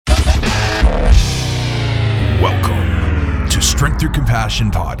Strength Through Compassion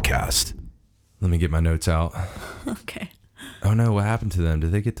podcast. Let me get my notes out. Okay. Oh no, what happened to them?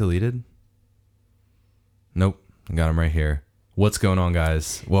 Did they get deleted? Nope, I got them right here. What's going on,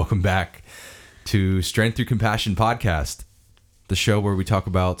 guys? Welcome back to Strength Through Compassion podcast, the show where we talk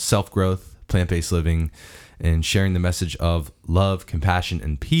about self-growth, plant-based living, and sharing the message of love, compassion,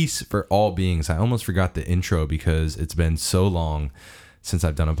 and peace for all beings. I almost forgot the intro because it's been so long since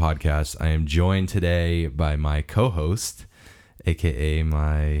I've done a podcast. I am joined today by my co-host, aka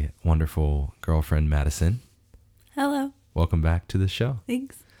my wonderful girlfriend, Madison. Hello. Welcome back to the show.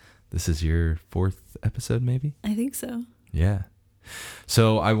 Thanks. This is your 4th episode, maybe? I think so. Yeah.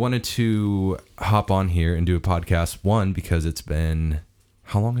 So I wanted to hop on here and do a podcast. One, because it's been,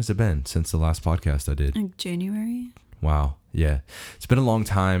 how long has it been since the last podcast I did? Like January. Wow. Yeah. It's been a long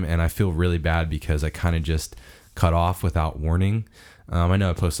time, and I feel really bad because I kind of just cut off without warning. I know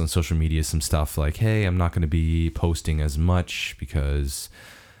I posted on social media some stuff like, hey, I'm not going to be posting as much because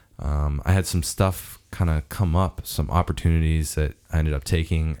I had some stuff kind of come up, some opportunities that I ended up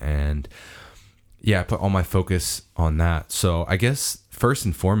taking. And yeah, I put all my focus on that. So I guess first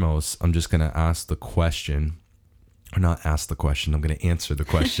and foremost, I'm just going to ask the question, or not ask the question, I'm going to answer the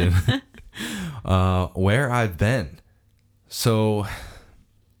question, where I've been. So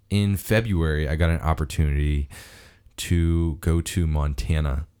in February, I got an opportunity to go to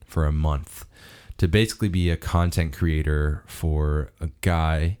Montana for a month to basically be a content creator for a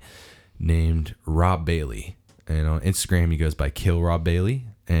guy named Rob Bailey. And on Instagram, he goes by Kill Rob Bailey,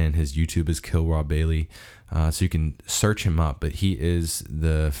 and his YouTube is Kill Rob Bailey. So you can search him up, but he is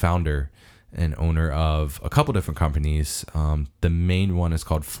the founder and owner of a couple different companies. The main one is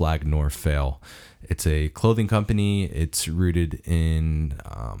called Flag Nor Fail. It's a clothing company. It's rooted in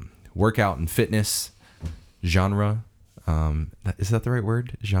workout and fitness genre. Is that the right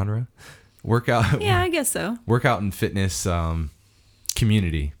word? Genre? Workout. Yeah, I guess so. Workout and fitness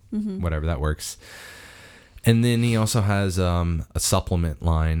community, whatever that works. And then he also has a supplement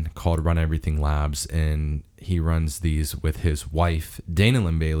line called Run Everything Labs, and he runs these with his wife, Dana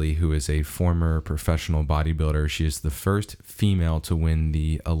Lynn Bailey, who is a former professional bodybuilder. She is the first female to win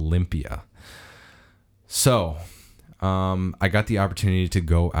the Olympia. So I got the opportunity to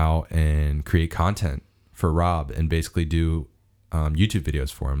go out and create content for Rob and basically do YouTube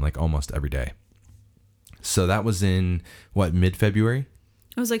videos for him like almost every day. So that was in mid-February?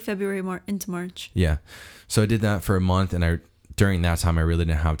 It was like February into March. Yeah. So I did that for a month, and during that time I really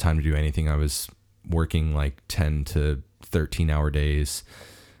didn't have time to do anything. I was working like 10 to 13 hour days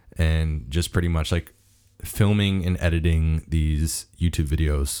and just pretty much like filming and editing these YouTube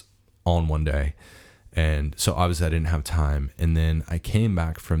videos all in one day. And so obviously I didn't have time. And then I came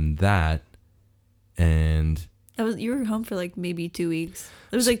back from that, and you were home for like maybe 2 weeks.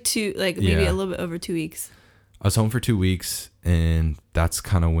 It was like maybe a little bit over 2 weeks. I was home for 2 weeks, and that's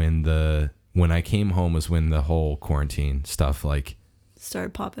kind of when I came home was when the whole quarantine stuff like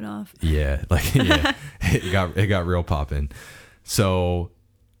started popping off. Yeah, it got real popping. So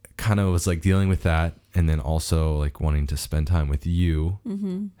kind of was like dealing with that, and then also like wanting to spend time with you,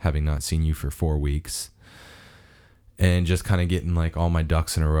 having not seen you for 4 weeks, and just kind of getting like all my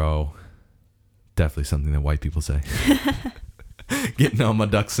ducks in a row. Definitely something that white people say. Getting all my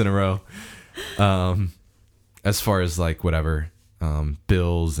ducks in a row. As far as like whatever,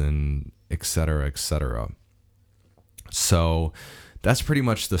 bills and et cetera, et cetera. So that's pretty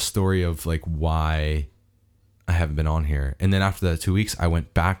much the story of like why I haven't been on here. And then after the 2 weeks, I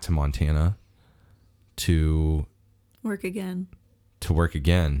went back to Montana to work again.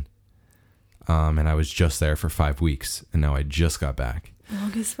 And I was just there for 5 weeks, and now I just got back.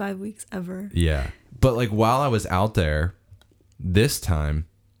 Longest 5 weeks ever. Yeah. But like while I was out there this time,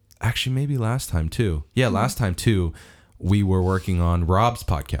 actually maybe last time too. Yeah, last time too, we were working on Rob's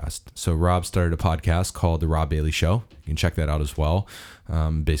podcast. So Rob started a podcast called The Rob Bailey Show. You can check that out as well.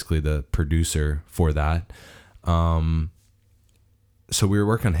 Basically the producer for that. So we were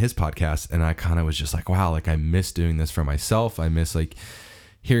working on his podcast, and I kind of was just like, wow, like I miss doing this for myself. I miss like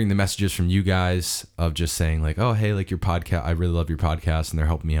hearing the messages from you guys of just saying like, oh, hey, like your podcast, I really love your podcast, and they're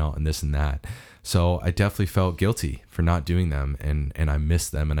helping me out and this and that. So I definitely felt guilty for not doing them, and I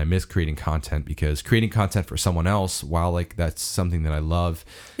miss them, and I miss creating content, because creating content for someone else, while like that's something that I love,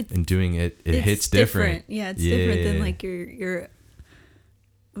 and doing it hits different. Yeah, it's different than like your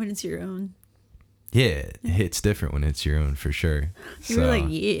when it's your own. Yeah, it hits different when it's your own, for sure. You were like,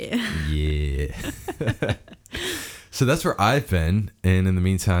 yeah. So that's where I've been. And in the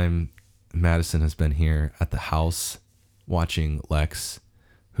meantime, Madison has been here at the house watching Lex,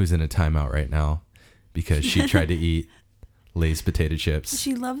 who's in a timeout right now because she tried to eat Lay's potato chips.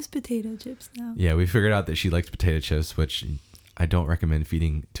 She loves potato chips now. Yeah, we figured out that she likes potato chips, which I don't recommend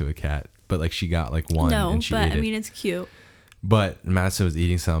feeding to a cat, but like she got like one and she ate it. I mean, it's cute. But Madison was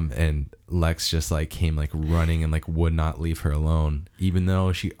eating some and Lex just like came like running and like would not leave her alone, even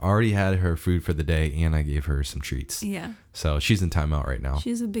though she already had her food for the day and I gave her some treats. Yeah. So she's in timeout right now.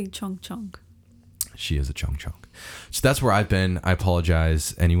 She's a big chunk. She is a chunk. So that's where I've been. I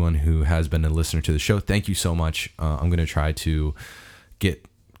apologize. Anyone who has been a listener to the show, thank you so much. I'm going to try to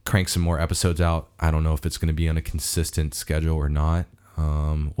crank some more episodes out. I don't know if it's going to be on a consistent schedule or not.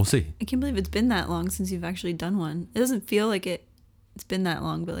 We'll see. I can't believe it's been that long since you've actually done one. It doesn't feel like it's been that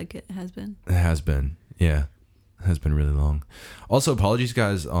long, but like it has been. It has been. Yeah. It has been really long. Also, apologies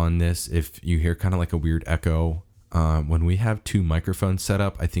guys on this if you hear kind of like a weird echo. When we have two microphones set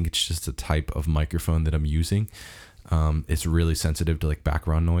up, I think it's just a type of microphone that I'm using. It's really sensitive to like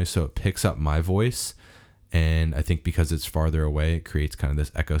background noise, so it picks up my voice. And I think because it's farther away, it creates kind of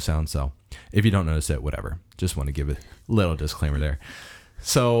this echo sound. So if you don't notice it, whatever. Just want to give a little disclaimer there.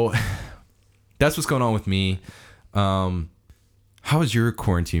 So that's what's going on with me. How has your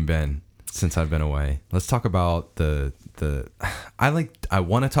quarantine been since I've been away? Let's talk about I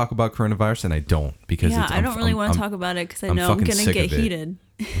want to talk about coronavirus and I don't because I don't really want to talk about it because I know I'm going to get heated.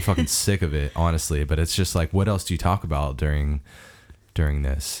 I'm fucking sick of it, honestly. But it's just like, what else do you talk about during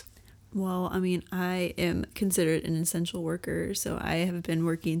this? Well, I mean, I am considered an essential worker, so I have been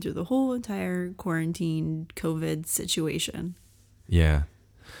working through the whole entire quarantine COVID situation. Yeah.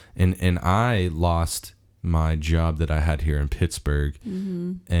 And I lost my job that I had here in Pittsburgh,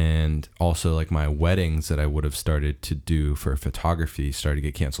 and also like my weddings that I would have started to do for photography started to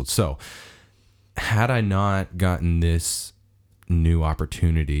get canceled. So had I not gotten this new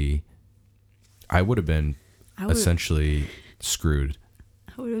opportunity, I would have been essentially screwed.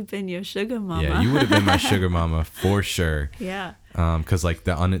 I would have been your sugar mama. Yeah, you would have been my sugar mama for sure. Yeah. Because like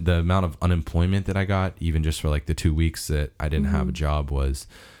the amount of unemployment that I got, even just for like the 2 weeks that I didn't have a job, was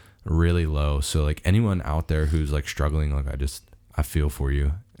really low. So like anyone out there who's like struggling, like I feel for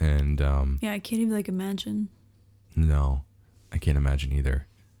you. And yeah, I can't even like imagine. No, I can't imagine either.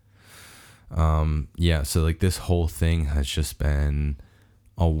 Yeah, so like this whole thing has just been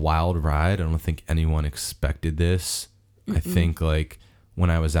a wild ride. I don't think anyone expected this. I think like when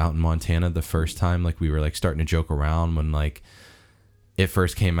I was out in Montana the first time, like we were like starting to joke around when like it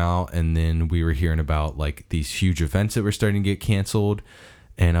first came out, and then we were hearing about like these huge events that were starting to get canceled.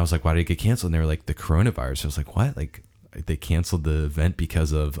 And I was like, why did it get canceled? And they were like, the coronavirus. I was like, what? Like they canceled the event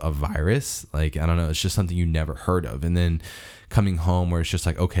because of a virus? Like, I don't know. It's just something you never heard of. And then coming home where it's just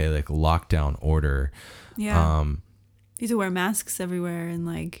like, okay, like lockdown order. Yeah. You have to wear masks everywhere and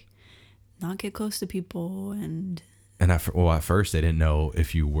like not get close to people. And at first they didn't know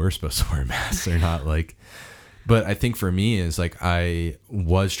if you were supposed to wear masks or not. Like, but I think for me is like, I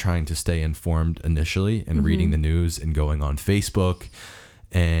was trying to stay informed initially and reading the news and going on Facebook,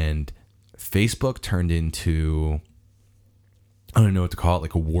 and Facebook turned into, I don't know what to call it,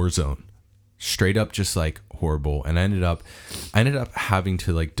 like a war zone, straight up, just like horrible. And I ended up having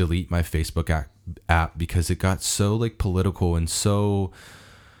to like delete my Facebook app because it got so like political and so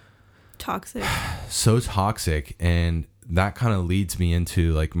toxic. And that kind of leads me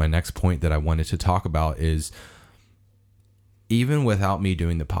into like my next point that I wanted to talk about is, even without me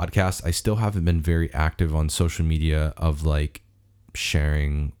doing the podcast, I still haven't been very active on social media of like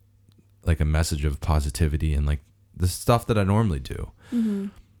sharing like a message of positivity and like the stuff that I normally do.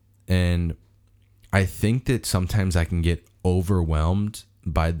 And I think that sometimes I can get overwhelmed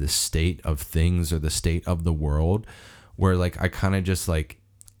by the state of things or the state of the world, where like I kind of just like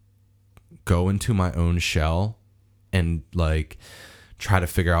go into my own shell and like try to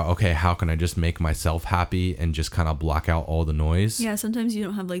figure out, okay, how can I just make myself happy and just kind of block out all the noise. Yeah, sometimes you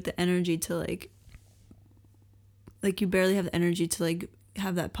don't have like the energy to like you barely have the energy to like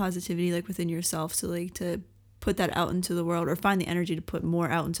have that positivity like within yourself, so like to put that out into the world or find the energy to put more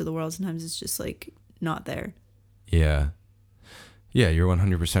out into the world. Sometimes it's just like not there. Yeah, you're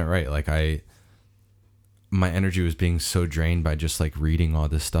 100% right. Like my energy was being so drained by just like reading all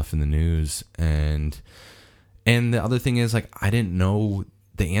this stuff in the news. And the other thing is like, I didn't know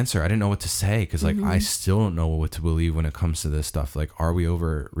the answer. I didn't know what to say because like I still don't know what to believe when it comes to this stuff. Like, are we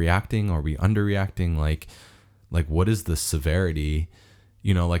overreacting? Are we underreacting? Like what is the severity?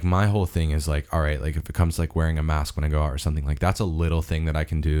 You know, like my whole thing is like, all right, like if it comes to like wearing a mask when I go out or something, like that's a little thing that I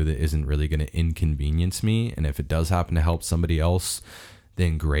can do that isn't really going to inconvenience me. And if it does happen to help somebody else,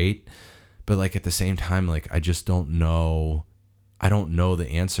 then great. But like at the same time, like I just don't know. I don't know the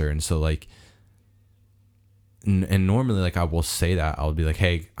answer. And so like, and normally like I will say that I'll be like,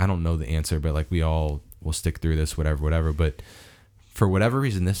 hey, I don't know the answer, but like we all will stick through this, whatever. But for whatever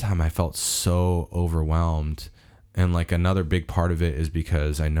reason, this time I felt so overwhelmed And like another big part of it is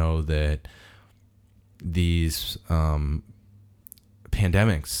because I know that these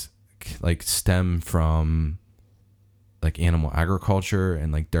pandemics like stem from like animal agriculture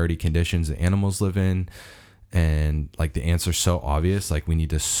and like dirty conditions that animals live in. And like the answer's so obvious, like we need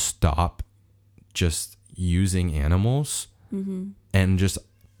to stop just using animals. And just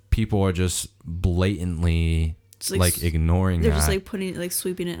people are just blatantly like ignoring they're that. just like putting like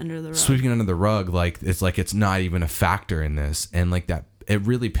sweeping it under the rug. Like it's not even a factor in this. And like that, it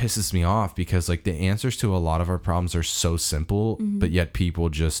really pisses me off because like the answers to a lot of our problems are so simple, but yet people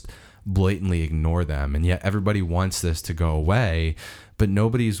just blatantly ignore them. And yet everybody wants this to go away, but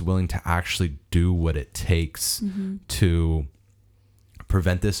nobody's willing to actually do what it takes to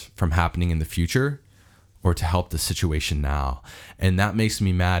prevent this from happening in the future or to help the situation now. And that makes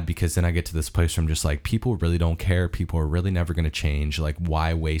me mad because then I get to this place where I'm just like, people really don't care. People are really never going to change. Like,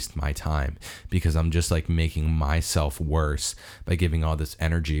 why waste my time? Because I'm just like making myself worse by giving all this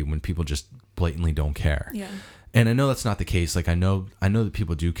energy when people just blatantly don't care. Yeah. And I know that's not the case. Like, I know that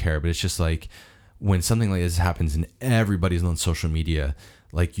people do care, but it's just like when something like this happens and everybody's on social media,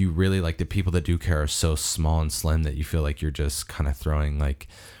 like you really like the people that do care are so small and slim that you feel like you're just kind of throwing like,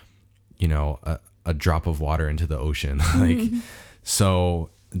 you know, a drop of water into the ocean. Like, so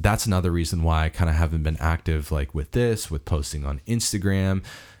that's another reason why I kind of haven't been active, like with posting on Instagram.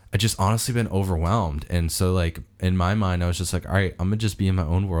 I just honestly been overwhelmed. And so like in my mind, I was just like, all right, I'm gonna just be in my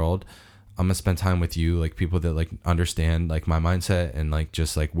own world. I'm gonna spend time with you, like people that like understand like my mindset and like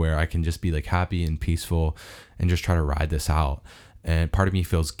just like where I can just be like happy and peaceful and just try to ride this out. And part of me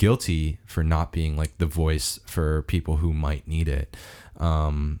feels guilty for not being like the voice for people who might need it.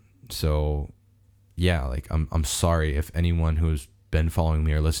 So yeah, like I'm sorry if anyone who's been following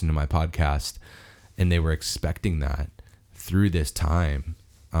me or listening to my podcast and they were expecting that through this time.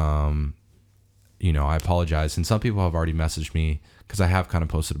 You know, I apologize. And some people have already messaged me because I have kind of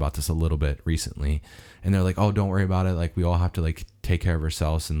posted about this a little bit recently, and they're like, oh, don't worry about it. Like, we all have to like take care of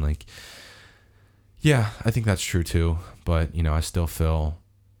ourselves. And like, yeah, I think that's true too. But you know, I still feel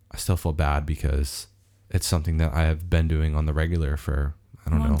bad because it's something that I have been doing on the regular for, I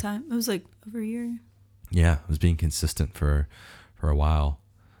don't know. Long time. It was like over a year. Yeah, I was being consistent for a while.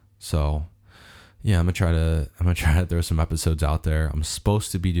 So yeah, I'm gonna try to throw some episodes out there. I'm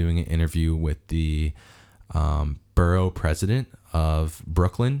supposed to be doing an interview with the borough president of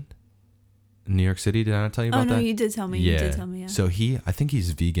Brooklyn, New York City. Did I not tell you about that? Oh no, you did tell me. Yeah. You did tell me. Yeah. So I think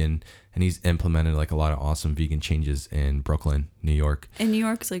he's vegan, and he's implemented like a lot of awesome vegan changes in Brooklyn, New York. And New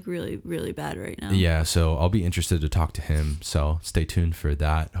York's like really, really bad right now. Yeah, so I'll be interested to talk to him. So stay tuned for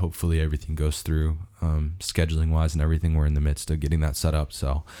that. Hopefully everything goes through, scheduling wise and everything. We're in the midst of getting that set up.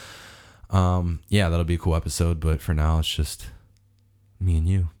 So, yeah, that'll be a cool episode. But for now, it's just me and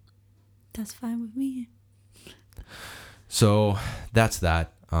you. That's fine with me. So that's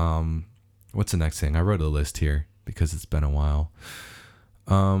that. What's the next thing? I wrote a list here because it's been a while.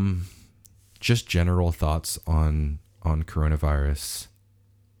 Just general thoughts on coronavirus.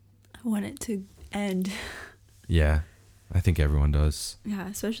 I want it to end. Yeah, I think everyone does. Yeah,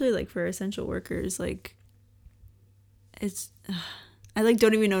 especially like for essential workers. Like, it's I like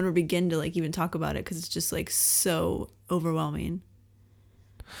don't even know where to begin to like even talk about it because it's just like so overwhelming.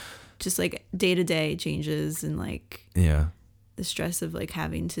 Just like day to day changes and like Yeah, the stress of like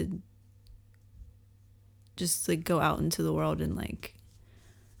having to just like go out into the world and like,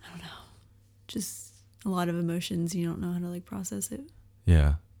 I don't know, just a lot of emotions. You don't know how to like process it.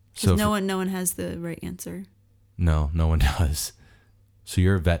 yeah. So no one has the right answer. No one does. So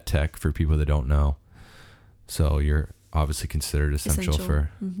you're a vet tech for people that don't know. So you're obviously considered essential.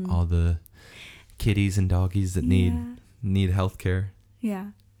 For all the kitties and doggies that need health care. Yeah.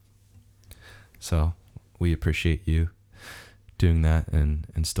 So we appreciate you doing that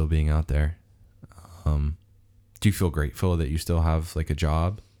and still being out there. Do you feel grateful that you still have like a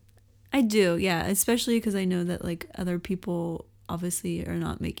job? I do, yeah, especially because I know that like other people obviously are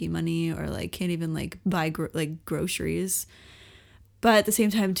not making money or like can't even like buy groceries. But at the same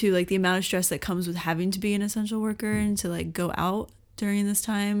time too, like the amount of stress that comes with having to be an essential worker and to like go out during this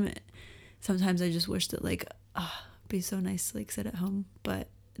time, sometimes I just wish that like, it'd be so nice to like sit at home. But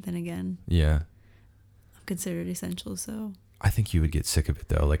then again, yeah, I'm considered essential, so I think you would get sick of it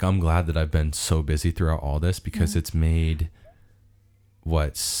though. Like, I'm glad that I've been so busy throughout all this because it's made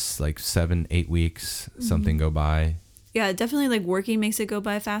like 7-8 weeks something go by. Yeah, definitely like working makes it go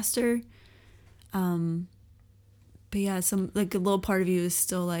by faster. But yeah, some like a little part of you is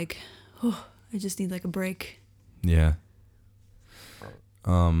still like, oh, I just need like a break. Yeah.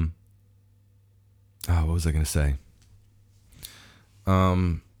 What was I gonna say?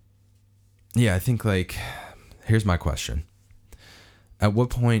 Yeah, I think like here's my question. At what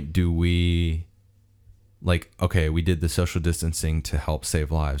point do we, like, okay, we did the social distancing to help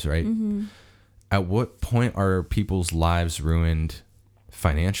save lives, right? Mm-hmm. At what point are people's lives ruined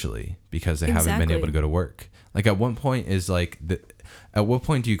financially because they haven't been able to go to work? Like, at what point is like at what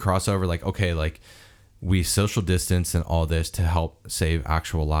point do you cross over, like, okay, like we social distance and all this to help save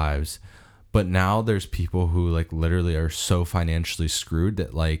actual lives, but now there's people who like literally are so financially screwed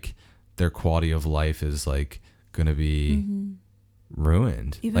that like their quality of life is like gonna be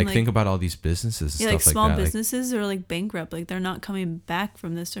ruined. Even like think about all these businesses and stuff like small that. Businesses are like bankrupt, like they're not coming back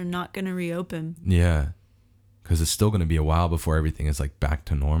from this, they're not gonna reopen. Yeah, because it's still gonna be a while before everything is like back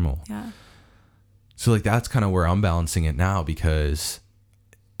to normal. Yeah. So like that's kind of where I'm balancing it now, because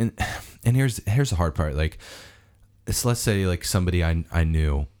and here's the hard part. Like, it's, let's say like somebody I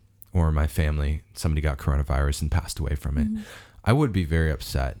knew or my family, somebody got coronavirus and passed away from it. I would be very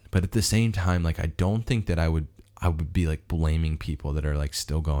upset, but at the same time, like I don't think that I would be like blaming people that are like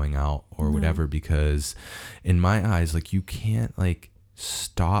still going out or whatever, because in my eyes, like you can't like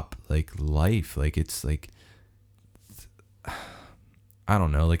stop like life. Like it's like, I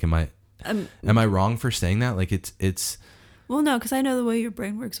don't know, like am I wrong for saying that? Like it's well, no, because I know the way your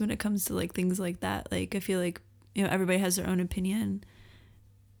brain works when it comes to like things like that. Like I feel like, you know, everybody has their own opinion,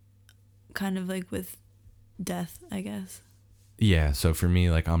 kind of like with death, I guess. Yeah. So for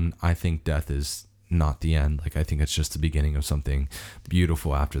me, like I think death is not the end. Like I think it's just the beginning of something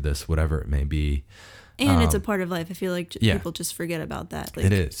beautiful after this, whatever it may be. And it's a part of life. I feel like people just forget about that. Like,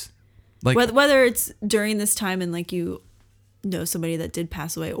 it is. Like whether it's during this time and like you know somebody that did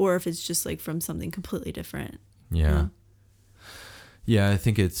pass away, or if it's just like from something completely different. Yeah. You know? Yeah, I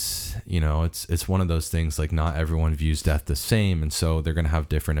think it's, you know, it's one of those things, like not everyone views death the same, and so they're going to have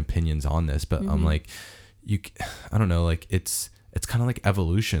different opinions on this, but I'm like, I don't know, like it's kind of like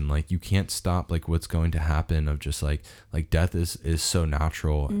evolution. Like you can't stop like what's going to happen of just like death is so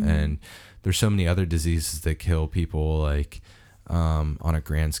natural, and there's so many other diseases that kill people like on a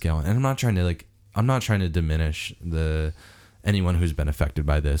grand scale. And I'm not trying to diminish anyone who's been affected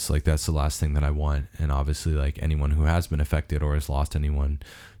by this. Like that's the last thing that I want. And obviously like anyone who has been affected or has lost anyone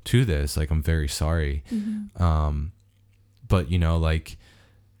to this, like I'm very sorry. But you know, like,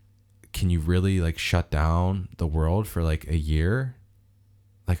 can you really like shut down the world for like a year?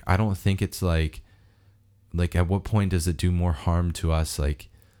 Like, I don't think it's like at what point does it do more harm to us like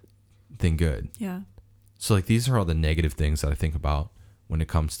than good? Yeah. So like these are all the negative things that I think about when it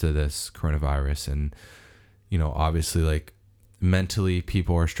comes to this coronavirus. And, you know, obviously like mentally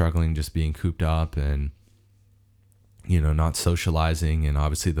people are struggling just being cooped up and, you know, not socializing, and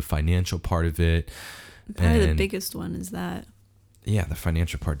obviously the financial part of it. Probably the biggest one is that. Yeah, the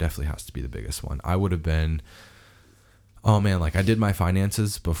financial part definitely has to be the biggest one. I would have been, oh man, like I did my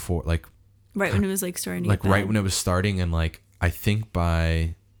finances before, like right when it was like starting to like right when it was starting, and like I think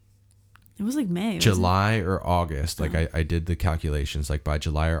by it was like May, July or August, like I did the calculations, like by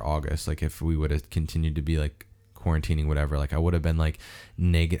July or August, like if we would have continued to be like quarantining, whatever, like I would have been like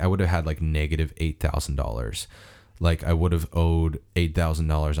I would have had like negative $8,000. Like I would have owed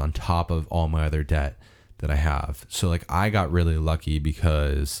 $8,000 on top of all my other debt that I have. So like I got really lucky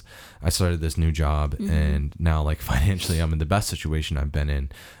because I started this new job, and now like financially I'm in the best situation I've been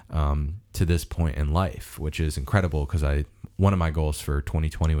in to this point in life, which is incredible, because one of my goals for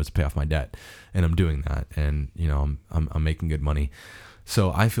 2020 was to pay off my debt, and I'm doing that, and you know I'm making good money.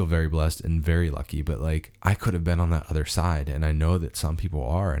 So I feel very blessed and very lucky, but like I could have been on that other side, and I know that some people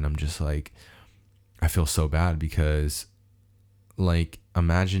are, and I'm just like, I feel so bad, because like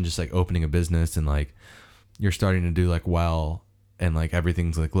imagine just like opening a business and like you're starting to do like well, and like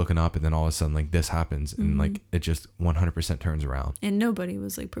everything's like looking up, and then all of a sudden like this happens, and like it just 100% turns around. And nobody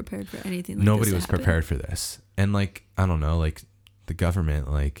was like prepared for anything like nobody this was prepared for this. And like I don't know, like the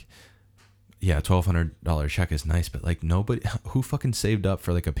government, like yeah, $1,200 check is nice, but like nobody who fucking saved up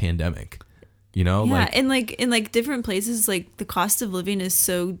for like a pandemic, you know? Yeah, like, and like in like different places, like the cost of living is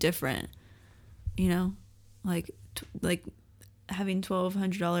so different, you know? Like having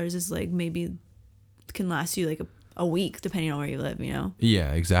 $1,200 is like maybe can last you like a week depending on where you live, you know?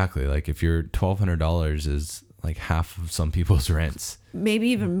 Yeah, exactly. Like if your $1,200 is like half of some people's rents, maybe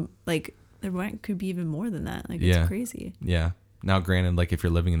even like their rent could be even more than that. Like it's crazy. Yeah. Now, granted, like if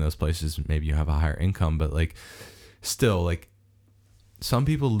you're living in those places, maybe you have a higher income, but like still, like some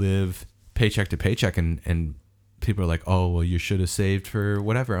people live paycheck to paycheck, and people are like, oh, well, you should have saved for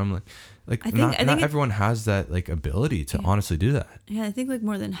whatever. I'm like, not everyone has that like ability to honestly do that. Yeah, I think like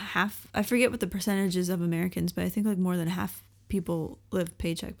more than half, I forget what the percentages of Americans, but I think like more than half people live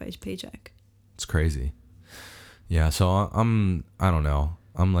paycheck by paycheck. It's crazy. Yeah, so I don't know.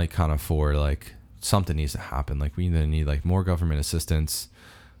 I'm like kind of for like something needs to happen. Like we either need like more government assistance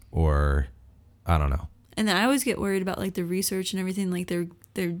or I don't know. And then I always get worried about like the research and everything. Like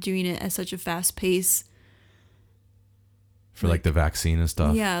they're doing it at such a fast pace For like the vaccine and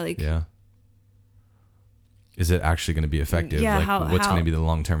stuff. Yeah, like yeah. Is it actually going to be effective? Yeah, like what's going to be the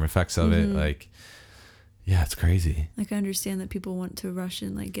long-term effects of it? Like, yeah, it's crazy. Like I understand that people want to rush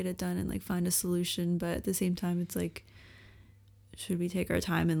and like get it done and like find a solution, but at the same time, it's like, should we take our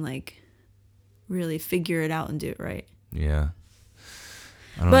time and like really figure it out and do it right? Yeah.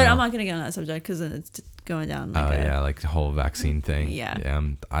 But I'm not gonna get on that subject because then it's going down. Like the whole vaccine thing. Yeah.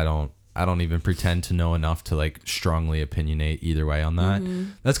 I don't even pretend to know enough to like strongly opinionate either way on that.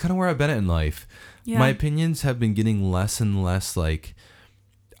 That's kind of where I've been in life. Yeah. My opinions have been getting less and less like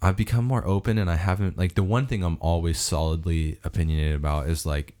I've become more open, and I haven't like the one thing I'm always solidly opinionated about is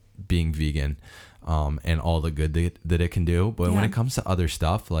like being vegan, and all the good that it can do. But when it comes to other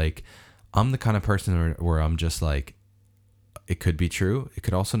stuff, like I'm the kind of person where I'm just like, it could be true. It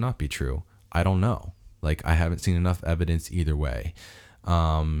could also not be true. I don't know. Like I haven't seen enough evidence either way.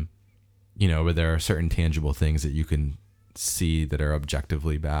 You know, but there are certain tangible things that you can see that are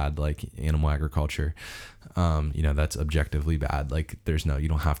objectively bad, like animal agriculture. You know, that's objectively bad. Like you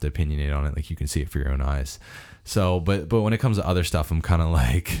don't have to opinionate on it. Like you can see it for your own eyes. So, but when it comes to other stuff, I'm kind of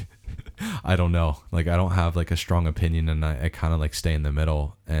like, I don't know. Like I don't have like a strong opinion, and I kind of like stay in the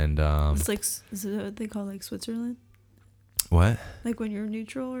middle. And it's like, is it what they call like Switzerland? What? Like when you're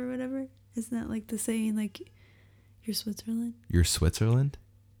neutral or whatever? Isn't that like the saying like you're Switzerland? You're Switzerland?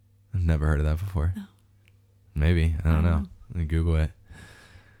 I've never heard of that before. No. Maybe. I don't know. Let me Google it.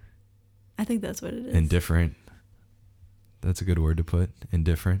 I think that's what it is. Indifferent. That's a good word to put.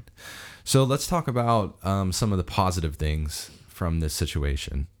 Indifferent. So let's talk about some of the positive things from this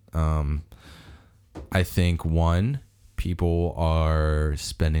situation. I think one, people are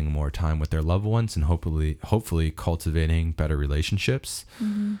spending more time with their loved ones and hopefully cultivating better relationships.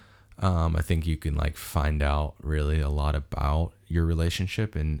 I think you can like find out really a lot about your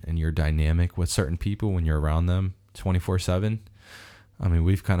relationship and your dynamic with certain people when you're around them 24/7. I mean,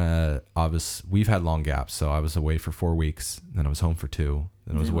 we've had long gaps. So I was away for 4 weeks, then I was home for 2,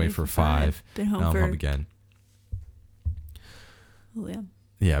 then I was away for 5. Been home now for... I'm home again. Oh yeah.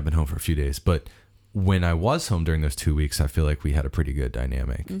 Yeah, I've been home for a few days, but when I was home during those 2 weeks, I feel like we had a pretty good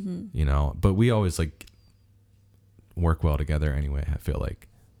dynamic, you know, but we always like work well together anyway, I feel like.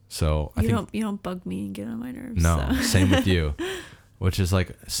 So you don't bug me and get on my nerves. No, so. Same with you, which is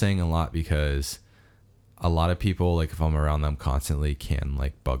like saying a lot because a lot of people, like if I'm around them constantly, can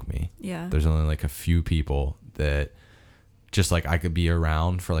like bug me. Yeah. There's only like a few people that just like I could be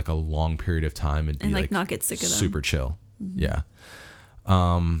around for like a long period of time and be like not get sick of them. Super chill. Yeah.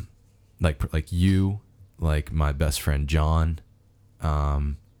 Like you, like my best friend John.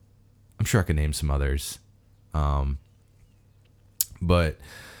 I'm sure I could name some others. But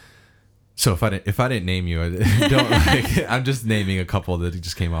so if I didn't name you, don't like, I'm just naming a couple that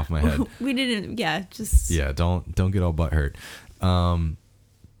just came off my head. We didn't, don't get all butthurt.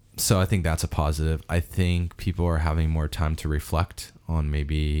 So I think that's a positive. I think people are having more time to reflect on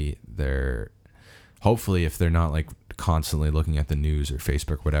maybe hopefully if they're not like constantly looking at the news or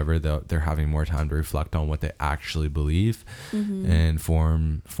Facebook, whatever, they're having more time to reflect on what they actually believe and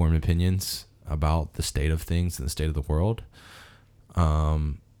form opinions about the state of things and the state of the world.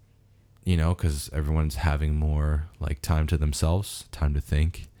 You know, because everyone's having more like time to themselves, time to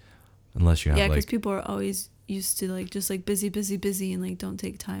think, unless you have because people are always used to like just like busy and like don't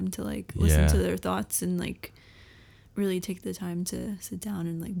take time to like listen to their thoughts and like really take the time to sit down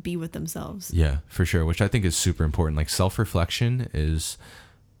and like be with themselves. Yeah, for sure, which I think is super important. Like self-reflection is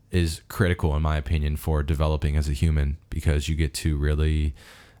critical in my opinion for developing as a human, because you get to really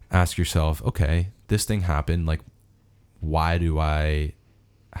ask yourself, okay, this thing happened, like why do I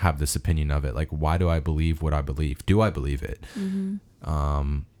have this opinion of it? Like, why do I believe what I believe? Do I believe it?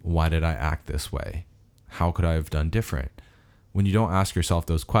 Why did I act this way? How could I have done different? When you don't ask yourself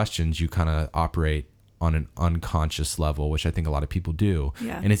those questions, you kind of operate on an unconscious level, which I think a lot of people do.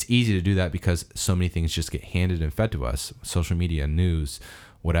 Yeah. And it's easy to do that because so many things just get handed and fed to us, social media, news,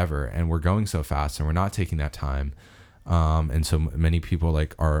 whatever. And we're going so fast and we're not taking that time. And so many people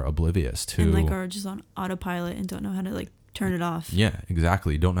like are oblivious to, and like are just on autopilot and don't know how to like turn it off. Yeah,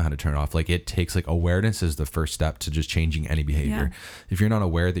 exactly. Don't know how to turn it off. Like it takes like awareness is the first step to just changing any behavior. If you're not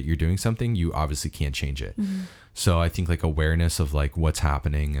aware that you're doing something, you obviously can't change it. So I think like awareness of like what's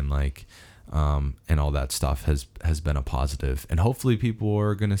happening and like and all that stuff has been a positive. And hopefully people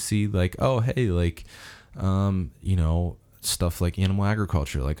are gonna see like, oh hey, like you know, stuff like animal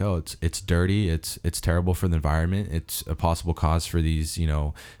agriculture, like, oh, it's dirty, it's terrible for the environment, it's a possible cause for these, you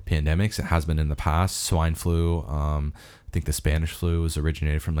know, pandemics. It has been in the past. Swine flu, I think the Spanish flu was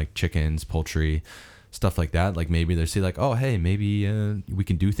originated from like chickens, poultry, stuff like that. Like maybe they say like, oh, hey, maybe we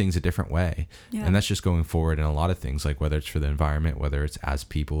can do things a different way. Yeah. And that's just going forward in a lot of things, like whether it's for the environment, whether it's as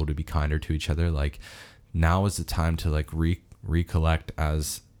people to be kinder to each other. Like now is the time to like recollect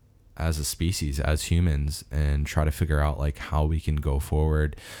as a species, as humans, and try to figure out like how we can go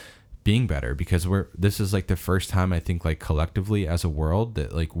forward being better, because this is like the first time I think like collectively as a world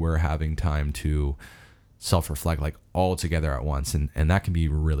that like we're having time to self-reflect like all together at once, and that can be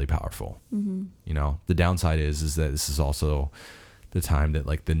really powerful. Mm-hmm. You know, the downside is that this is also the time that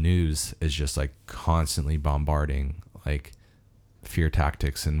like the news is just like constantly bombarding like fear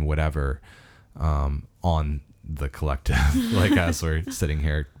tactics and whatever on the collective, like as we're sitting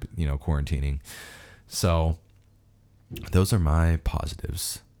here, you know, quarantining. So those are my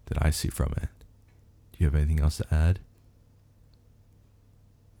positives that I see from it. Do you have anything else to add?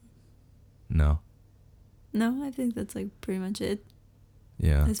 No, I think that's like pretty much it.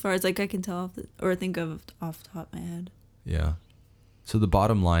 Yeah. As far as like I can tell or think of off the top of my head. Yeah. So the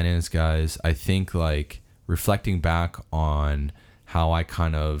bottom line is, guys, I think like reflecting back on how I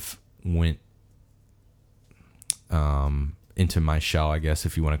kind of went into my shell, I guess,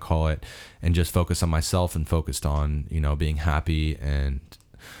 if you want to call it, and just focus on myself and focused on, you know, being happy and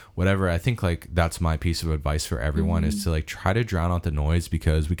whatever. I think like that's my piece of advice for everyone, is to like try to drown out the noise,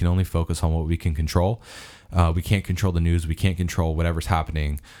 because we can only focus on what we can control. We can't control the news. We can't control whatever's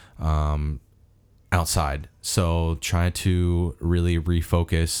happening outside. So try to really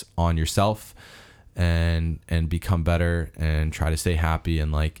refocus on yourself and become better, and try to stay happy,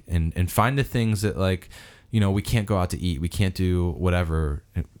 and like and find the things that like, you know, we can't go out to eat, we can't do whatever,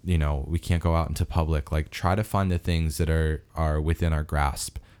 you know, we can't go out into public. Like try to find the things that are within our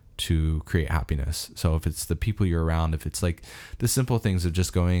grasp to create happiness. So if it's the people you're around, if it's like the simple things of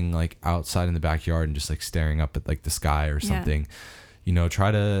just going like outside in the backyard and just like staring up at like the sky or something, you know,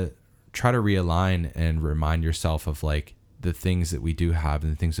 try to realign and remind yourself of like the things that we do have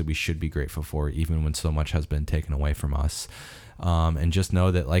and the things that we should be grateful for, even when so much has been taken away from us. And just know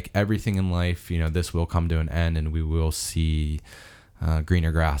that like everything in life, you know, this will come to an end, and we will see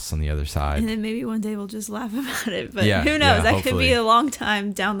greener grass on the other side. And then maybe one day we'll just laugh about it. But who knows? That could be a long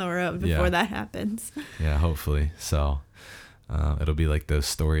time down the road before that happens. Yeah, hopefully. So it'll be like those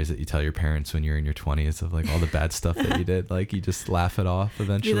stories that you tell your parents when you're in your 20s of like all the bad stuff that you did. Like you just laugh it off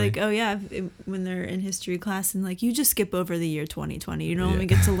eventually. Be like, oh yeah, when they're in history class and like, you just skip over the year 2020. You don't even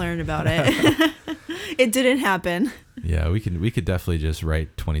get to learn about it. It didn't happen. Yeah, we could definitely just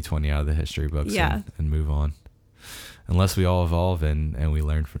write 2020 out of the history books and move on. Unless we all evolve and we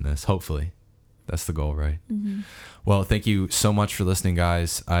learn from this. Hopefully. That's the goal, right? Mm-hmm. Well, thank you so much for listening,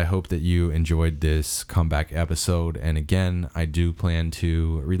 guys. I hope that you enjoyed this comeback episode. And again, I do plan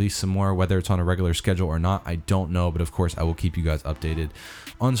to release some more, whether it's on a regular schedule or not. I don't know, but of course, I will keep you guys updated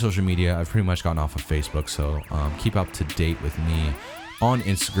on social media. I've pretty much gotten off of Facebook, so keep up to date with me on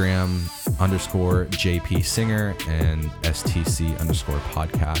Instagram _JP Singer and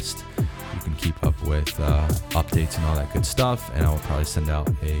STC_podcast. You can keep up with updates and all that good stuff, and I will probably send out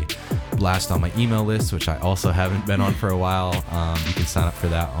a blast on my email list, which I also haven't been on for a while. You can sign up for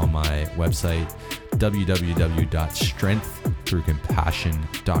that on my website,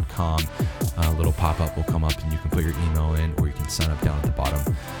 www.strengththroughcompassion.com. A little pop-up will come up and you can put your email in, or you can sign up down at the bottom.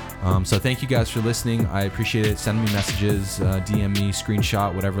 So thank you guys for listening. I appreciate it. Send me messages, DM me,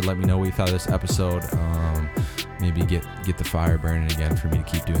 screenshot, whatever. Let me know what you thought of this episode. Maybe get the fire burning again for me to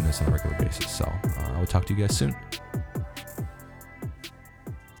keep doing this on a regular basis. So I will talk to you guys soon.